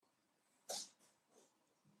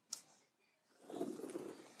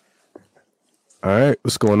All right,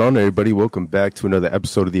 what's going on, everybody? Welcome back to another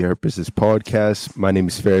episode of the Hurt Business Podcast. My name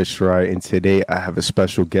is Faris Shirai, and today I have a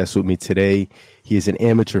special guest with me today. He is an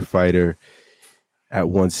amateur fighter at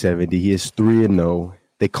 170. He is 3-0.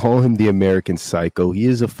 They call him the American Psycho. He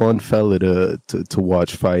is a fun fella to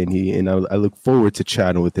watch fight, and I look forward to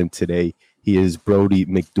chatting with him today. He is Brody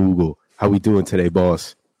McDougal. How we doing today,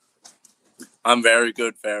 boss? I'm very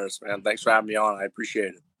good, Ferris, man. Thanks for having me on. I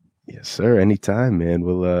appreciate it. Yes, sir. Anytime, man.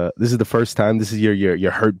 Well, this is the first time. This is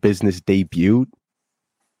your Hurt Business debut.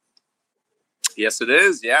 Yes, it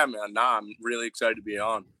is. Yeah, man. I'm really excited to be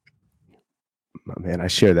on. Man, I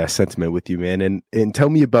share that sentiment with you, man. And tell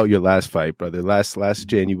me about your last fight, brother. Last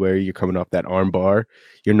January, you're coming off that arm bar.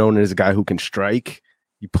 You're known as a guy who can strike.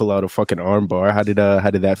 You pull out a fucking arm bar. How did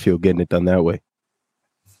that feel getting it done that way?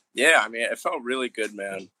 Yeah, I mean, it felt really good,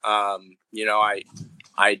 man.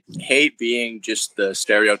 I hate being just the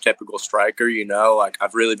stereotypical striker, like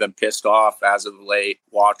I've really been pissed off as of late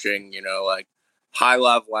watching, like high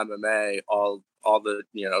level MMA, all the,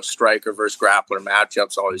 striker versus grappler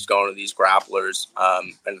matchups, always going to these grapplers.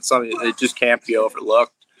 And it's something that just can't be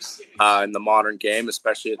overlooked in the modern game,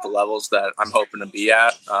 especially at the levels that I'm hoping to be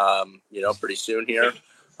at, pretty soon here.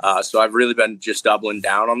 So I've really been just doubling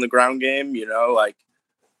down on the ground game, like,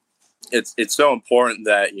 it's so important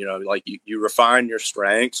that, like you refine your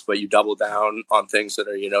strengths, but you double down on things that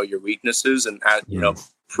are, your weaknesses. And,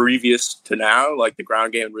 previous to now, like the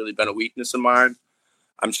ground game had really been a weakness of mine.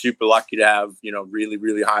 I'm super lucky to have, really,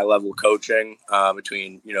 really high level coaching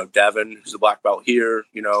between, Devin, who's a black belt here,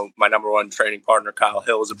 my number one training partner, Kyle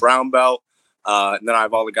Hill, is a brown belt. And then I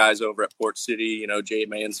have all the guys over at Port City, Jay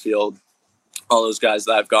Mansfield, all those guys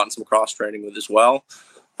that I've gotten some cross training with as well.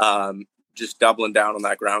 Just doubling down on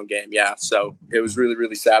that ground game. Yeah. So it was really,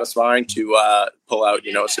 really satisfying to pull out,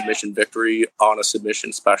 a submission victory on a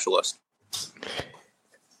submission specialist.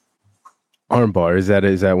 Armbar, is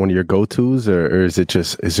that one of your go-tos or is it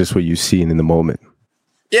just what you've seen in the moment?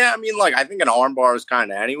 Yeah, I mean, like I think an armbar is kind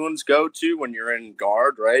of anyone's go-to when you're in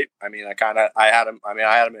guard, right? I mean, I had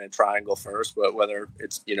him in a triangle first, but whether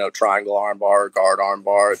it's, triangle armbar or guard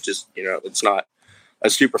armbar, it's just, it's not a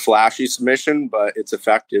super flashy submission, but it's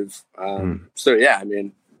effective. So yeah, I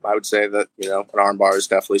mean, I would say that, an arm bar is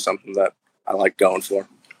definitely something that I like going for.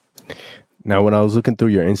 Now, when I was looking through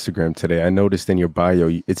your Instagram today, I noticed in your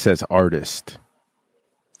bio, it says artist.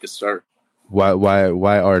 Yes, sir.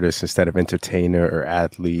 Why artist instead of entertainer or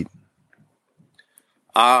athlete?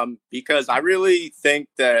 Because I really think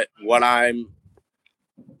that what I'm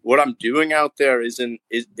doing out there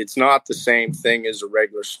it's not the same thing as a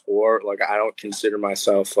regular sport. Like I don't consider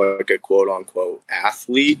myself like a quote unquote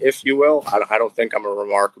athlete, if you will. I don't think I'm a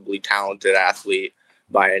remarkably talented athlete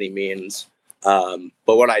by any means. But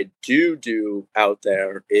what I do out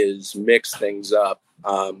there is mix things up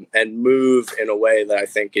and move in a way that I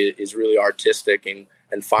think is really artistic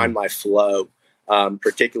and find my flow,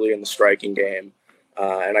 particularly in the striking game.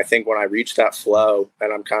 And I think when I reach that flow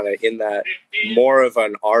and I'm kind of in that more of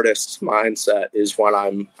an artist's mindset is when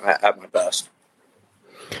I'm at my best.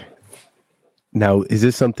 Now, is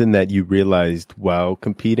this something that you realized while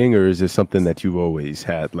competing, or is this something that you always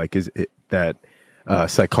had? Like, is it that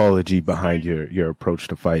psychology behind your approach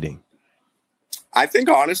to fighting? I think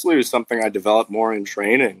honestly it was something I developed more in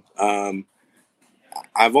training.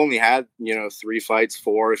 I've only had, 3 fights,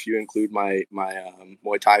 4 if you include my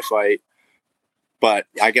Muay Thai fight. But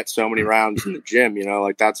I get so many rounds in the gym,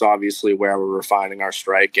 like that's obviously where we're refining our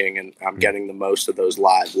striking and I'm getting the most of those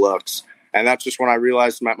live looks. And that's just when I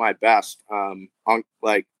realized I'm at my best. On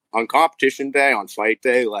competition day, on fight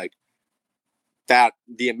day, like that,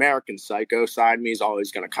 the American Psycho side of me is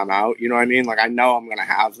always going to come out. You know what I mean? Like I know I'm going to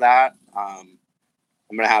have that. I'm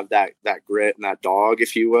going to have that grit and that dog,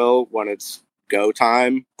 if you will, when it's go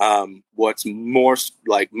time. What's most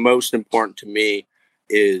important to me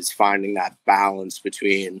is finding that balance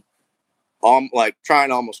between trying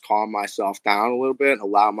to almost calm myself down a little bit and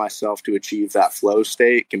allow myself to achieve that flow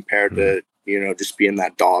state compared to, just being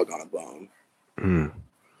that dog on a bone.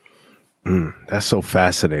 That's so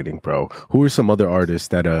fascinating, bro. Who are some other artists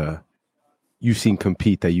that you've seen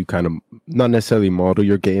compete that you kind of not necessarily model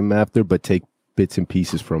your game after, but take bits and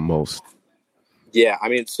pieces from most? Yeah, I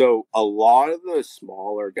mean, so a lot of the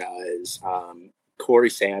smaller guys, Corey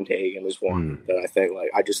Sandhagen is one that I think,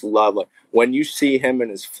 like, I just love. Like, when you see him in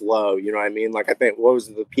his flow, you know what I mean? Like, I think, what was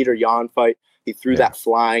it, the Peter Yan fight? He threw that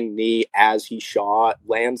flying knee as he shot,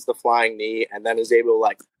 lands the flying knee, and then is able to,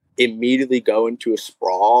 like, immediately go into a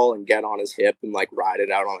sprawl and get on his hip and, like, ride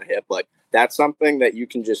it out on a hip. Like, that's something that you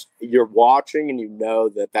can just, you're watching and you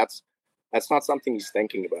know that's not something he's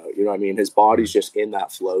thinking about. You know what I mean? His body's just in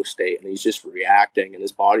that flow state and he's just reacting and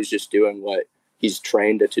his body's just doing what he's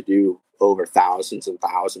trained it to do over thousands and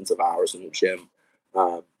thousands of hours in the gym.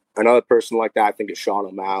 Another person like that, I think, is Sean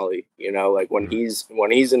O'Malley. You know, like when he's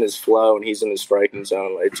in his flow and he's in his striking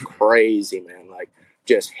zone, like, it's crazy, man. Like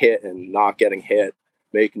just hitting, not getting hit,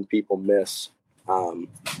 making people miss.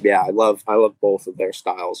 I love both of their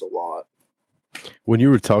styles a lot. When you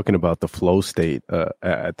were talking about the flow state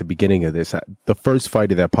at the beginning of this, the first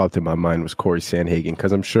fighter that popped in my mind was Corey Sandhagen,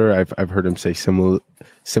 because I'm sure I've heard him say similar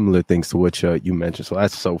things to what you mentioned. So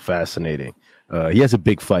that's so fascinating. He has a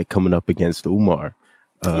big fight coming up against Umar.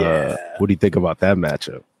 What do you think about that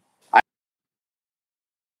matchup?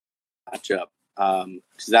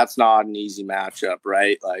 Because that's not an easy matchup,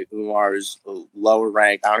 right? Like Umar's lower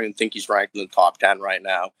ranked. I don't even think he's ranked in the top 10 right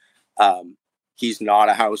now. He's not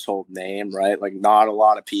a household name, right? Like not a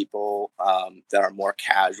lot of people that are more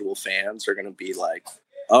casual fans are going to be like,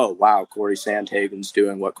 oh, wow, Corey Sandhagen's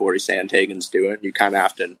doing what Corey Sandhagen's doing. You kind of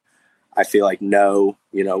have to, I feel like, know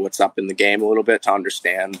what's up in the game a little bit to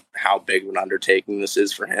understand how big of an undertaking this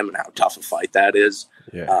is for him and how tough a fight that is.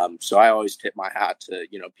 Yeah. So I always tip my hat to,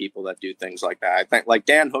 people that do things like that. I think like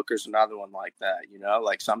Dan Hooker's another one like that,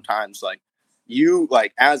 like sometimes like you,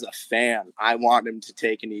 like as a fan, I want him to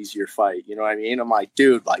take an easier fight. You know what I mean? I'm like,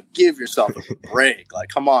 dude, like give yourself a break. Like,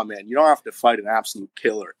 come on, man. You don't have to fight an absolute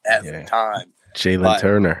killer every time. Jalen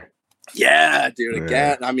Turner. Yeah, dude.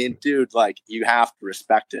 Again, I mean, dude, like you have to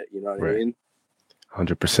respect it. You know what I mean?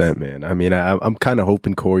 100%, man. I mean, I'm kind of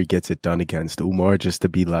hoping Corey gets it done against Umar, just to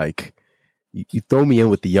be like, you throw me in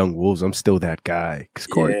with the young wolves, I'm still that guy. Because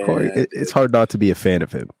Corey, it's hard not to be a fan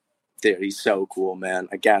of him. Dude, he's so cool, man.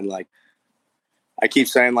 Again, like I keep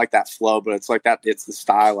saying like that flow, but it's like that. It's the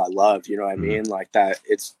style I love. You know what I mean? Like that.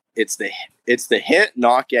 It's the hit,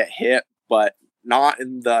 not get hit, but not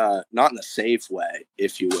in the safe way,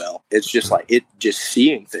 if you will. It's just like just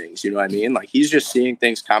seeing things. You know what I mean? Like he's just seeing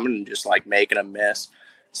things coming and just like making a miss,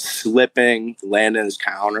 slipping, landing his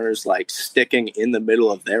counters, like sticking in the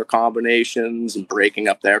middle of their combinations and breaking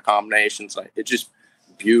up their combinations. Like it's just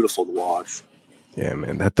beautiful to watch. Yeah,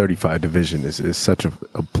 man, that 35 division is such a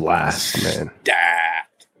blast, man.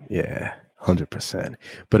 Stacked. Yeah, 100%.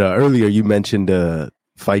 But earlier you mentioned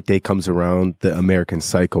fight day comes around, the American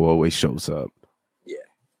Psycho always shows up. Yeah.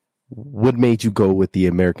 What made you go with the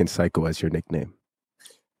American Psycho as your nickname?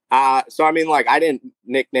 So I mean, like I didn't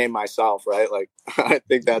nickname myself, right? Like I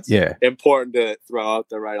think that's important to throw out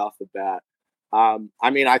there right off the bat. I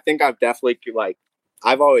mean, I think I've definitely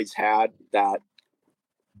I've always had that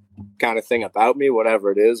kind of thing about me,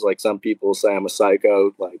 whatever it is. Like some people say I'm a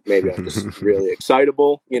psycho, like maybe I'm just really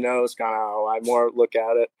excitable, it's kind of how I more look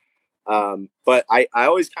at it. But I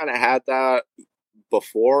always kind of had that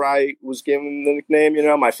before I was given the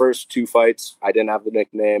nickname. My first 2 fights I didn't have the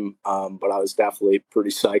nickname, but I was definitely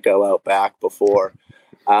pretty psycho out back before.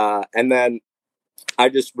 And then I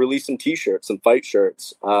just released some t-shirts, some fight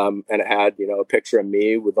shirts, and it had a picture of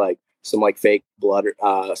me with like some like fake blood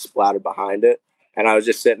splattered behind it. And I was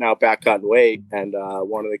just sitting out back cutting weight, and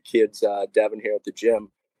one of the kids, Devin, here at the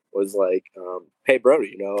gym, was like, "Hey,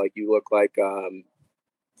 Brody, like you look like,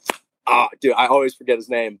 dude, I always forget his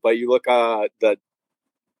name, but you look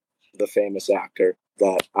the famous actor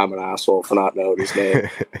that I'm an asshole for not knowing his name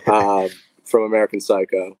from American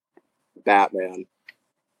Psycho, Batman."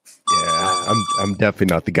 Yeah, I'm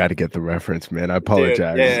definitely not the guy to get the reference, man. I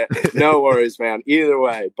apologize. Dude, yeah, no worries, man. Either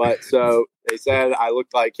way, but so they said I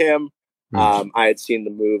looked like him. I had seen the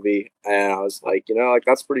movie and I was like, like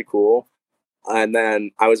that's pretty cool. And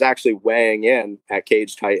then I was actually weighing in at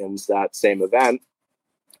Cage Titans, that same event.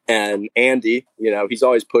 And Andy, he's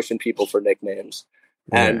always pushing people for nicknames.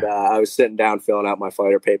 Yeah. And I was sitting down filling out my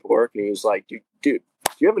fighter paperwork and he was like, dude, do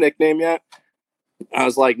you have a nickname yet? I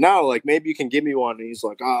was like, no, like maybe you can give me one. And he's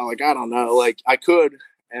like, oh, like, I don't know. Like I could.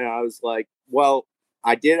 And I was like, well,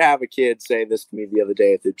 I did have a kid say this to me the other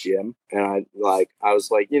day at the gym, and I was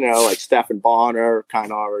like, like Stephen Bonner,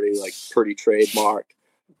 kind of already like pretty trademark.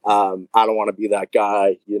 I don't want to be that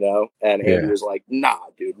guy, And Andy was like, nah,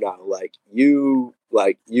 dude, no, like you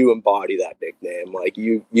embody that nickname, like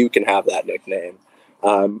you can have that nickname.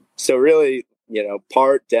 So really,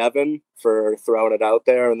 part Devin for throwing it out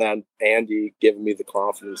there, and then Andy giving me the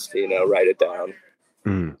confidence to write it down.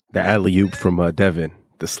 The alley-oop from Devin.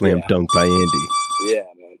 The slam dunk by Andy. Yeah,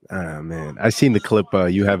 man. Man. I seen the clip.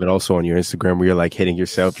 You have it also on your Instagram where you're like hitting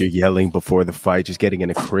yourself. You're yelling before the fight, just getting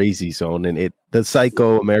in a crazy zone. And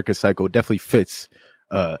the American Psycho definitely fits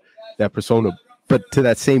that persona. But to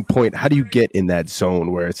that same point, how do you get in that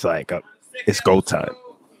zone where it's like, it's go time?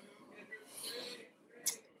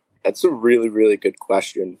 That's a really, really good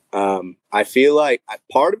question. I feel like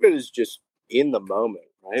part of it is just in the moment,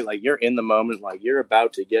 right? Like you're in the moment, like you're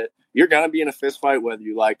about to get you're going to be in a fist fight whether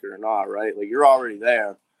you like it or not, right? Like, you're already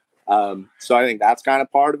there. So I think that's kind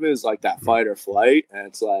of part of it, is like that fight or flight. And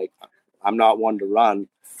it's like, I'm not one to run.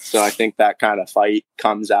 So I think that kind of fight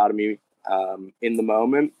comes out of me in the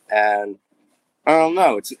moment. And I don't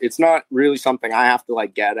know, it's not really something I have to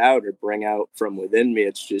like get out or bring out from within me.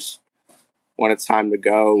 It's just when it's time to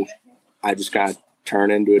go, I just kind of turn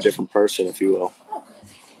into a different person, if you will.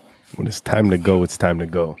 When it's time to go, it's time to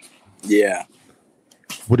go. Yeah.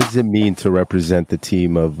 What does it mean to represent the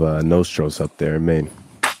team of Nostros up there in Maine?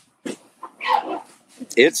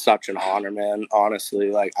 It's such an honor, man.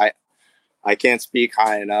 Honestly, like I can't speak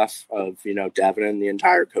high enough of, you know, Devin and the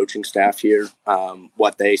entire coaching staff here,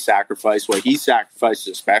 what they sacrifice, what he sacrifices,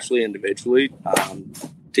 especially individually,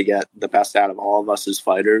 to get the best out of all of us as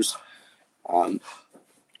fighters.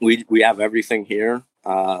 We have everything here.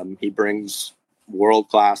 He brings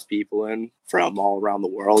world-class people in from all around the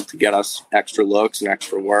world to get us extra looks and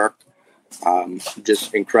extra work.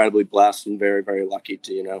 Just incredibly blessed and very, very lucky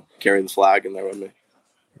to, you know, carry the flag in there with me.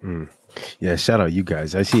 Yeah, shout out you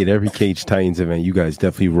guys. I see it every Cage Titans event. You guys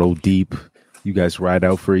definitely roll deep. You guys ride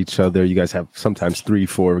out for each other. You guys have sometimes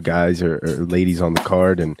 3-4 guys or ladies on the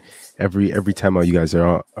card, and every time out, you guys are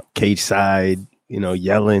on cage side, you know,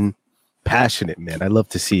 yelling, passionate, man. I love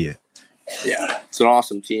to see it. Yeah, it's an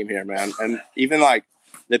awesome team here, man. And even like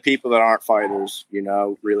the people that aren't fighters, you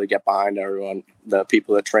know, really get behind everyone. The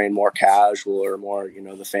people that train more casual or more, you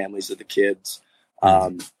know, the families of the kids,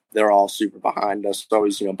 they're all super behind us.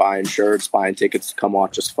 Always, you know, buying shirts, buying tickets to come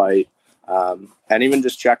watch us fight. And even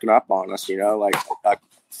just checking up on us, you know, like a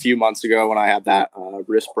few months ago when I had that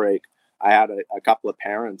wrist break, I had a couple of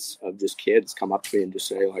parents of just kids come up to me and just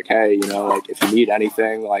say like, hey, you know, like if you need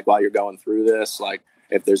anything, like while you're going through this, like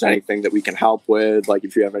if there's anything that we can help with, like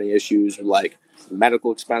if you have any issues with like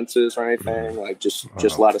medical expenses or anything, like just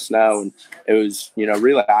let us know. And it was, you know,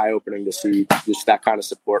 really eye-opening to see just that kind of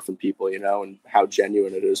support from people, you know, and how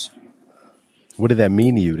genuine it is. What did that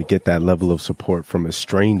mean to you to get that level of support from a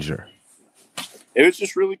stranger? It was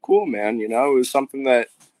just really cool, man. You know, it was something that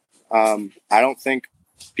I don't think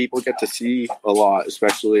people get to see a lot,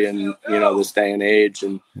 especially in, you know, this day and age.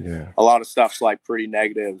 And a lot of stuff's like pretty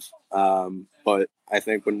negative. But I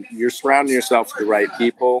think when you're surrounding yourself with the right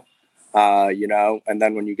people, you know, and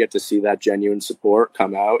then when you get to see that genuine support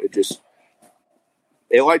come out,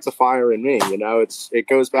 it lights a fire in me. You know, it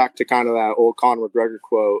goes back to kind of that old Conor McGregor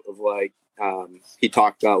quote of like, he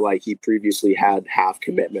talked about like he previously had half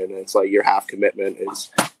commitment, and it's like your half commitment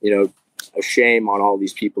is, you know, a shame on all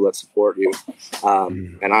these people that support you.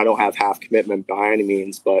 And I don't have half commitment by any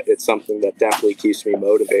means, but it's something that definitely keeps me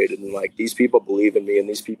motivated. And like, these people believe in me and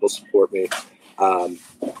these people support me. And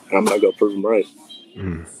I'm going to go prove them right.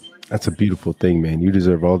 That's a beautiful thing, man. You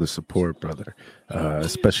deserve all the support, brother,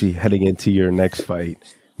 especially heading into your next fight.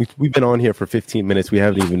 We've been on here for 15 minutes. We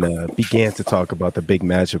haven't even began to talk about the big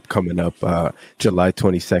matchup coming up July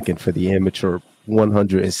 22nd for the amateur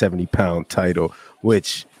 170-pound title,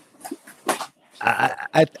 which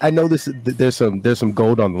I know there's some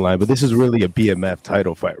gold on the line, but this is really a BMF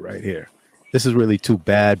title fight right here. This is really two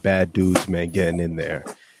bad dudes, man, getting in there.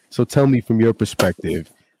 So tell me from your perspective,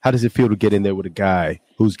 how does it feel to get in there with a guy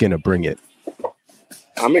who's going to bring it?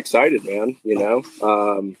 I'm excited, man. You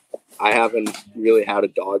know, I haven't really had a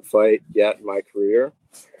dogfight yet in my career.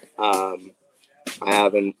 I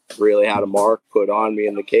haven't really had a mark put on me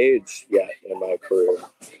in the cage yet in my career.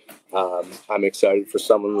 I'm excited for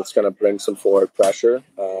someone that's going to bring some forward pressure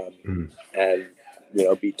and, you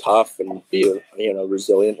know, be tough and be, you know,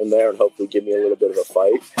 resilient in there and hopefully give me a little bit of a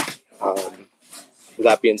fight.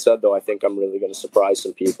 That being said, though, I think I'm really going to surprise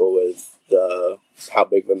some people with how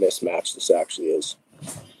big of a mismatch this actually is.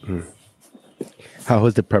 How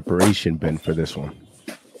has the preparation been for this one?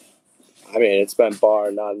 I mean, it's been bar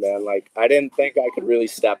none, man. Like, I didn't think I could really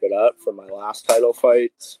step it up from my last title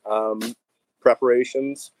fights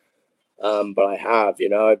preparations. But I have, you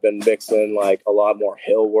know, I've been mixing like a lot more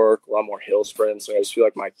hill work, a lot more hill sprints. And I just feel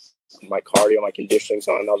like my cardio, my conditioning's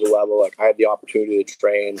on another level. Like, I had the opportunity to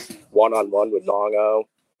train one-on-one with Nongo,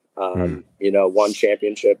 you know, one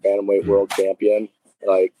championship bantamweight world champion.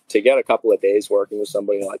 Like, to get a couple of days working with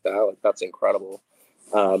somebody like that, like, that's incredible.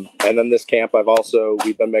 And then this camp,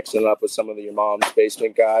 we've been mixing it up with some of your mom's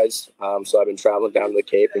basement guys. So I've been traveling down to the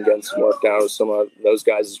Cape and getting some work down with some of those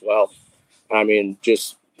guys as well. I mean,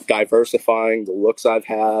 just diversifying the looks I've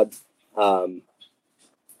had.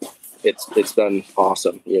 It's been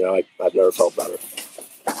awesome. You know, I've never felt better.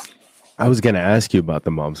 I was gonna ask you about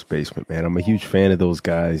the Mom's Basement, man. I'm a huge fan of those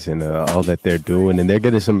guys and all that they're doing, and they're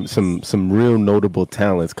getting some real notable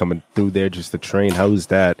talents coming through there just to train. How is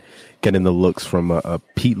that getting the looks from a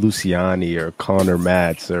Pete Luciani or Connor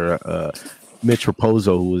Matz or Mitch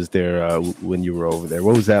Raposo, who was there when you were over there?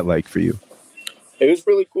 What was that like for you? It was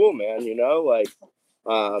really cool, man. You know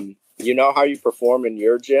how you perform in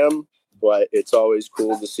your gym, but it's always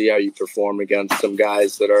cool to see how you perform against some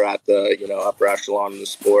guys that are at the, upper echelon of the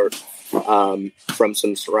sport, from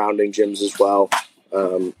some surrounding gyms as well.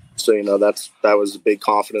 That was a big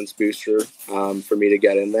confidence booster for me to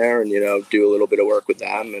get in there and, do a little bit of work with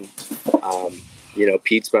them. And,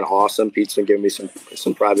 Pete's been awesome. Pete's been giving me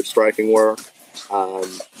some private striking work.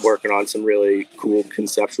 Working on some really cool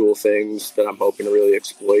conceptual things that I'm hoping to really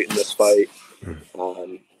exploit in this fight.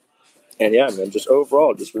 And yeah, man, just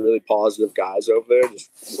overall, just really positive guys over there,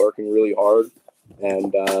 just working really hard.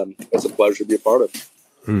 And it's a pleasure to be a part of.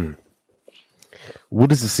 What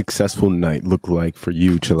does a successful night look like for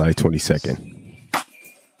you, July 22nd?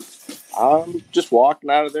 Just walking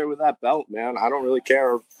out of there with that belt, man. I don't really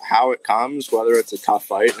care how it comes, whether it's a tough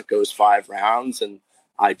fight and it goes 5 rounds and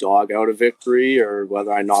I dog out a victory, or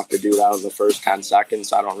whether I knock the dude out in the first 10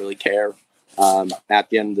 seconds. I don't really care. At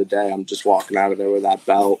the end of the day, I'm just walking out of there with that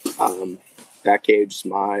belt. That cage is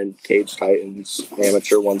mine. Cage Titans,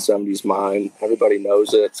 amateur 170 is mine. Everybody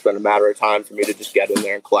knows it. It's been a matter of time for me to just get in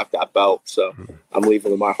there and collect that belt. So I'm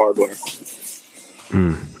leaving with my hardware.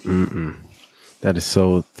 That is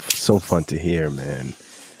so fun to hear, man.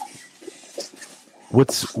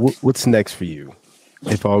 What's next for you?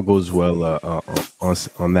 If all goes well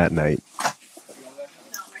on that night.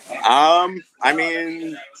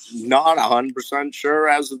 Not 100% sure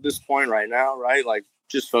as of this point right now, right? Like,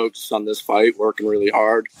 just focused on this fight, working really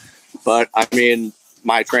hard. But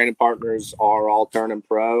my training partners are all turning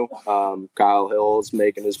pro. Kyle Hill's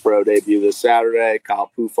making his pro debut this Saturday.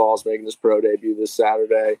 Kyle Pufall's making his pro debut this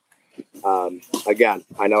Saturday. Again,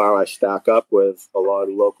 I know how I stack up with a lot of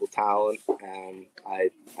local talent, and I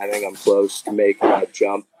think I'm close to making that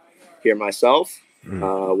jump here myself.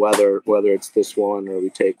 Whether it's this one or we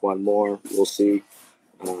take one more, we'll see.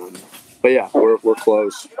 But yeah, we're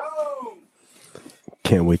close.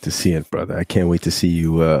 Can't wait to see it, brother. I can't wait to see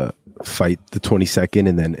you fight the 22nd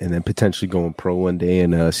and then potentially going pro one day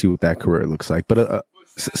and see what that career looks like. But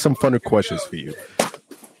some funner questions for you.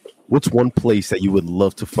 What's one place that you would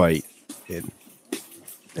love to fight in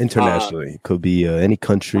internationally? Could be any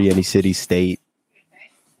country, any city, state.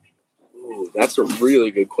 Ooh, that's a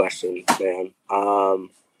really good question, man.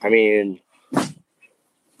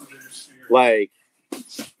 Like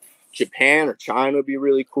Japan or China would be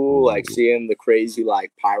really cool. Like seeing the crazy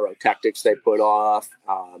pyrotechnics they put off,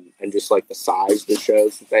 and just the size of the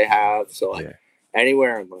shows that they have. So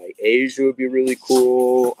anywhere in Asia would be really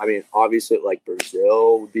cool. Obviously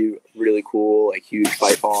Brazil would be really cool. Huge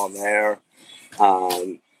fight hall in there.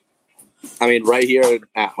 Right here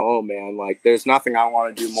at home, man, there's nothing I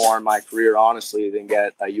want to do more in my career, honestly, than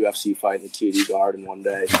get a UFC fight in the TD Garden one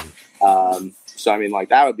day. So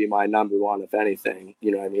that would be my number one, if anything,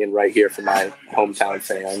 right here for my hometown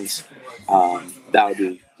fans. That would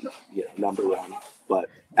be, number one. But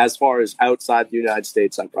as far as outside the United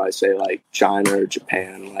States, I'd probably say China or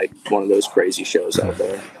Japan, one of those crazy shows out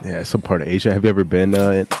there. Yeah, some part of Asia. Have you ever been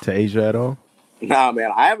to Asia at all? No, man,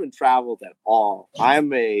 I haven't traveled at all.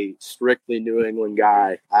 I'm a strictly New England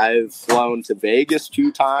guy. I've flown to Vegas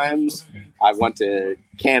 2 times. I went to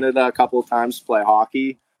Canada a couple of times to play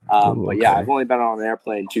hockey. But yeah, I've only been on an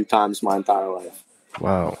airplane 2 times my entire life.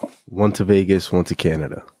 Wow. 1 to Vegas, 1 to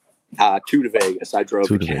Canada. 2 to Vegas. I drove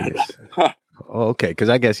to Canada. Oh, okay. Because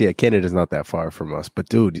I guess, Canada's not that far from us. But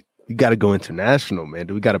dude, you got to go international, man.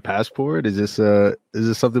 Do we got a passport? Is this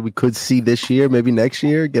something we could see this year? Maybe next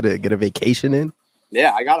year? Get a vacation in?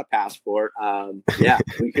 Yeah, I got a passport. Yeah,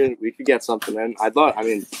 we could get something in. I'd love.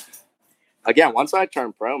 Again, once I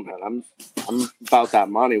turn pro, man, I'm about that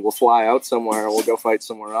money. We'll fly out somewhere. We'll go fight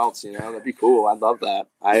somewhere else. That'd be cool. I'd love that.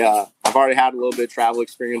 I've already had a little bit of travel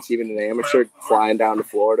experience, even in amateur, flying down to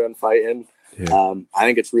Florida and fighting. Yeah. I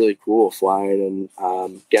think it's really cool flying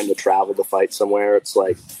and getting to travel to fight somewhere. It's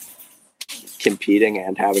competing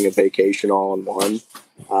and having a vacation all in one.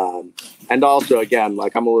 And also, again,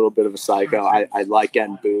 I'm a little bit of a psycho. I like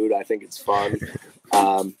getting booed. I think it's fun.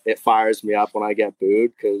 It fires me up when I get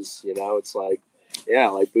booed because, it's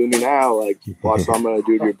boo me now. Watch what I'm going to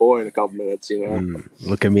do to your boy in a couple minutes,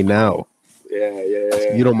 Look at me now.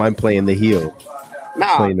 Yeah. You don't mind playing the heel.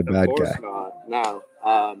 No, playing the bad guy. Not.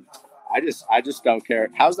 No. I just don't care.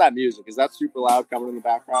 How's that music? Is that super loud coming in the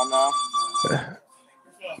background now?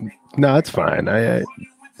 No, it's fine.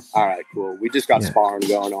 All right, cool. We just got sparring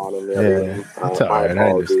going on in the other room. It's all my right.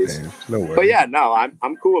 apologies. I understand. No worries. But yeah, no,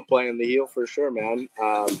 I'm cool with playing the heel for sure, man.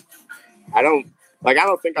 I don't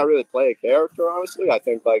think I really play a character, honestly. I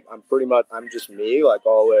think I'm just me, like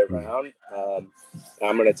all the way around.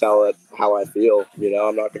 I'm gonna tell it how I feel.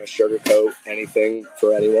 I'm not gonna sugarcoat anything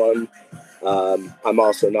for anyone. I'm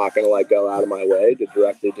also not gonna go out of my way to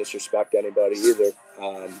directly disrespect anybody either.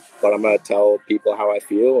 But I'm gonna tell people how I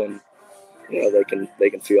feel, and they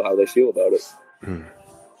can feel how they feel about it.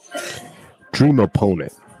 Dream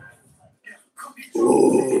opponent.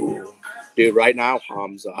 Ooh, dude, right now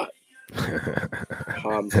Hamzat.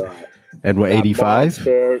 And what,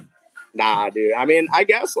 85? Nah, dude. I mean, I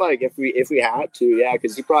guess if we had to, yeah,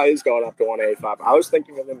 because he probably is going up to 185. I was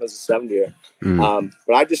thinking of him as a 70er.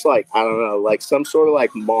 But I just I don't know, some sort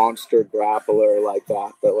of monster grappler like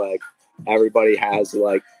that everybody has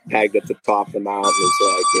pegged at the top of the mountain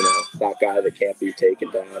is that guy that can't be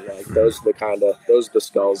taken down. Those are the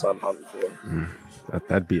skulls I'm hunting for.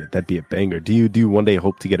 That'd be a banger. Do you one day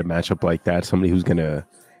hope to get a matchup like that? Somebody who's gonna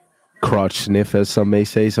crotch sniff, as some may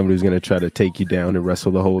say, somebody who's going to try to take you down and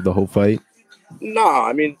wrestle the whole fight? No,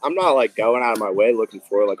 I mean, I'm not going out of my way looking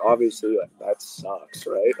for it. Obviously, that sucks,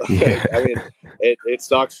 right? I mean, it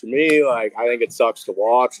sucks for me. I think it sucks to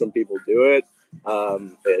watch when people do it.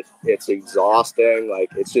 It's exhausting.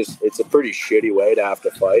 It's a pretty shitty way to have to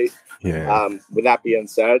fight. Yeah. With that being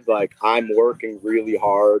said, I'm working really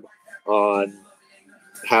hard on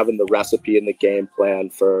having the recipe and the game plan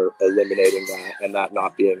for eliminating that and that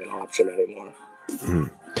not being an option anymore.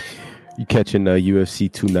 You catching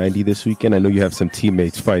UFC 290 this weekend? I know you have some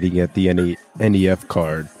teammates fighting at the NEF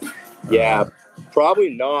card. Yeah,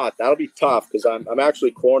 probably not. That'll be tough because I'm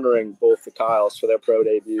actually cornering both the Kyles for their pro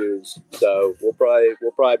debuts, so we'll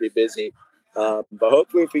probably be busy. But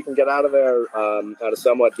hopefully, if we can get out of there at a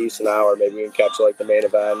somewhat decent hour, maybe we can catch the main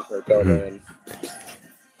event or co-main.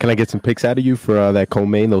 Can I get some picks out of you for that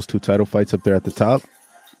co-main, those two title fights up there at the top?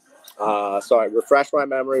 Sorry, refresh my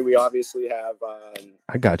memory. We obviously have...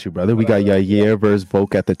 I got you, brother. We got Yair versus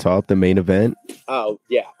Volk at the top, the main event. Oh,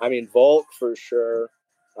 yeah. I mean, Volk for sure.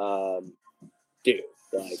 Dude,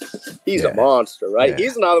 he's a monster, right? Yeah.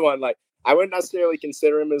 He's another one, I wouldn't necessarily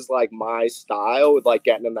consider him as, my style with,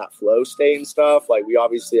 getting in that flow state and stuff. We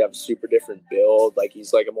obviously have a super different build.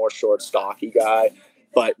 He's, a more short, stocky guy.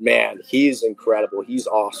 But, man, he's incredible. He's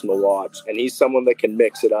awesome to watch. And he's someone that can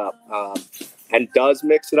mix it up and does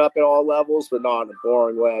mix it up in all levels, but not in a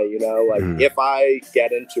boring way, If I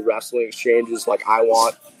get into wrestling exchanges, I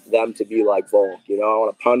want them to be like Volk, I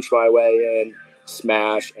want to punch my way in,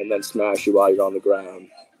 smash, and then smash you while you're on the ground.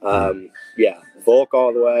 Yeah, Volk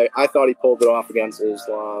all the way. I thought he pulled it off against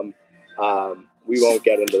Islam. We won't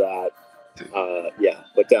get into that. Yeah,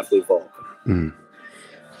 but definitely Volk.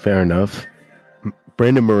 Fair enough.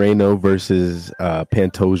 Brandon Moreno versus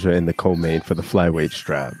Pantoja in the co-main for the flyweight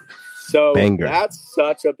strap. So banger. That's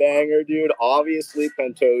such a banger, dude. Obviously,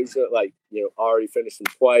 Pantoja, already finished him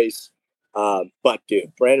twice. But,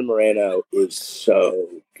 dude, Brandon Moreno is so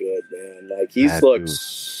good, man. He's looked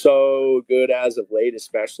so good as of late,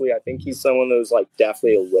 especially. I think he's someone who's,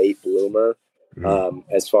 definitely a late bloomer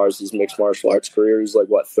as far as his mixed martial arts career. He's,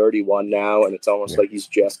 31 now, and it's almost like he's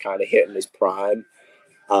just kind of hitting his prime.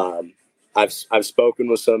 I've spoken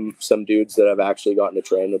with some dudes that have actually gotten to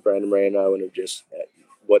train with Brandon Moreno, and have just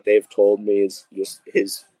what they've told me is just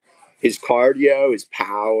his cardio, his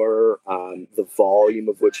power, the volume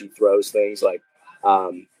of which he throws things.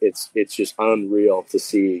 It's just unreal to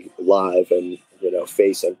see live and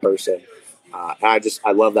face in person.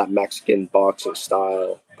 I love that Mexican boxing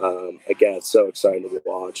style. Again, it's so exciting to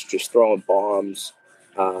watch. Just throwing bombs.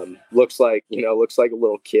 Looks like a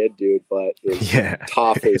little kid, dude, but is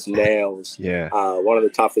tough as nails. Yeah. One of the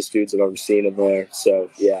toughest dudes I've ever seen in there. So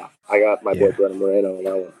yeah, I got my boy Brandon Moreno on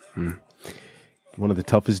that one. One of the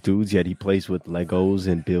toughest dudes, yet he plays with Legos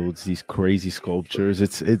and builds these crazy sculptures.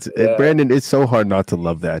 Brandon, it's so hard not to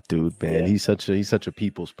love that dude, man. Yeah. He's such a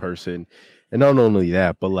people's person. And not only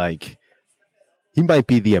that, but he might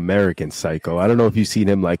be the American Psycho. I don't know if you've seen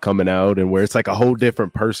him coming out and where it's a whole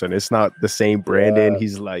different person. It's not the same Brandon. Yeah.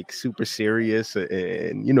 He's super serious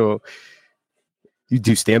and you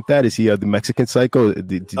do stamp that? Is he the Mexican Psycho?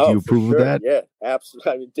 Did you approve of that? Yeah,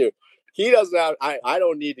 absolutely. I mean, dude, he doesn't have. I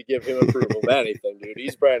don't need to give him approval of anything, dude.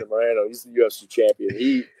 He's Brandon Moreno. He's the UFC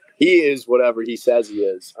champion. He is whatever he says he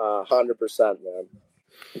is. 100%, man.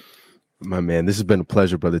 My man, this has been a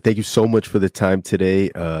pleasure, brother. Thank you so much for the time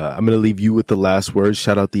today. I'm going to leave you with the last words.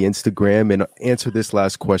 Shout out the Instagram and answer this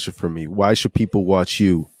last question for me. Why should people watch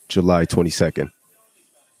you July 22nd?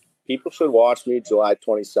 People should watch me July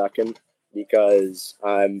 22nd because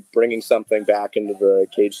I'm bringing something back into the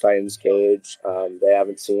Cage Titans cage. They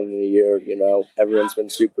haven't seen in a year. You know, everyone's been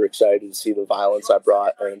super excited to see the violence I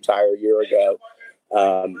brought an entire year ago.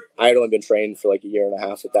 I had only been trained for like a year and a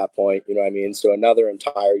half at that point. You know what I mean? So another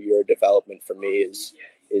entire year of development for me is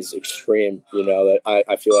extreme. You know, that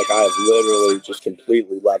I feel like I have literally just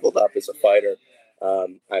completely leveled up as a fighter.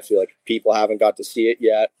 I feel like people haven't got to see it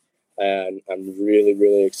yet. And I'm really,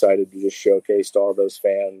 really excited to just showcase to all those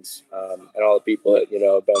fans and all the people that, you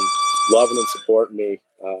know, have been loving and supporting me,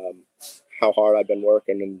 how hard I've been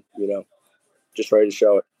working and, you know, just ready to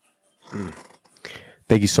show it.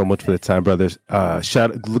 Thank you so much for the time, brothers.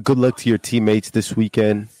 Good luck to your teammates this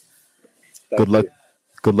weekend. Good luck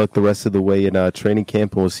the rest of the way in training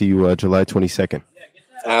camp, and we'll see you July 22nd.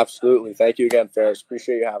 Absolutely. Thank you again, Ferris.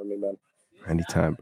 Appreciate you having me, man. Anytime.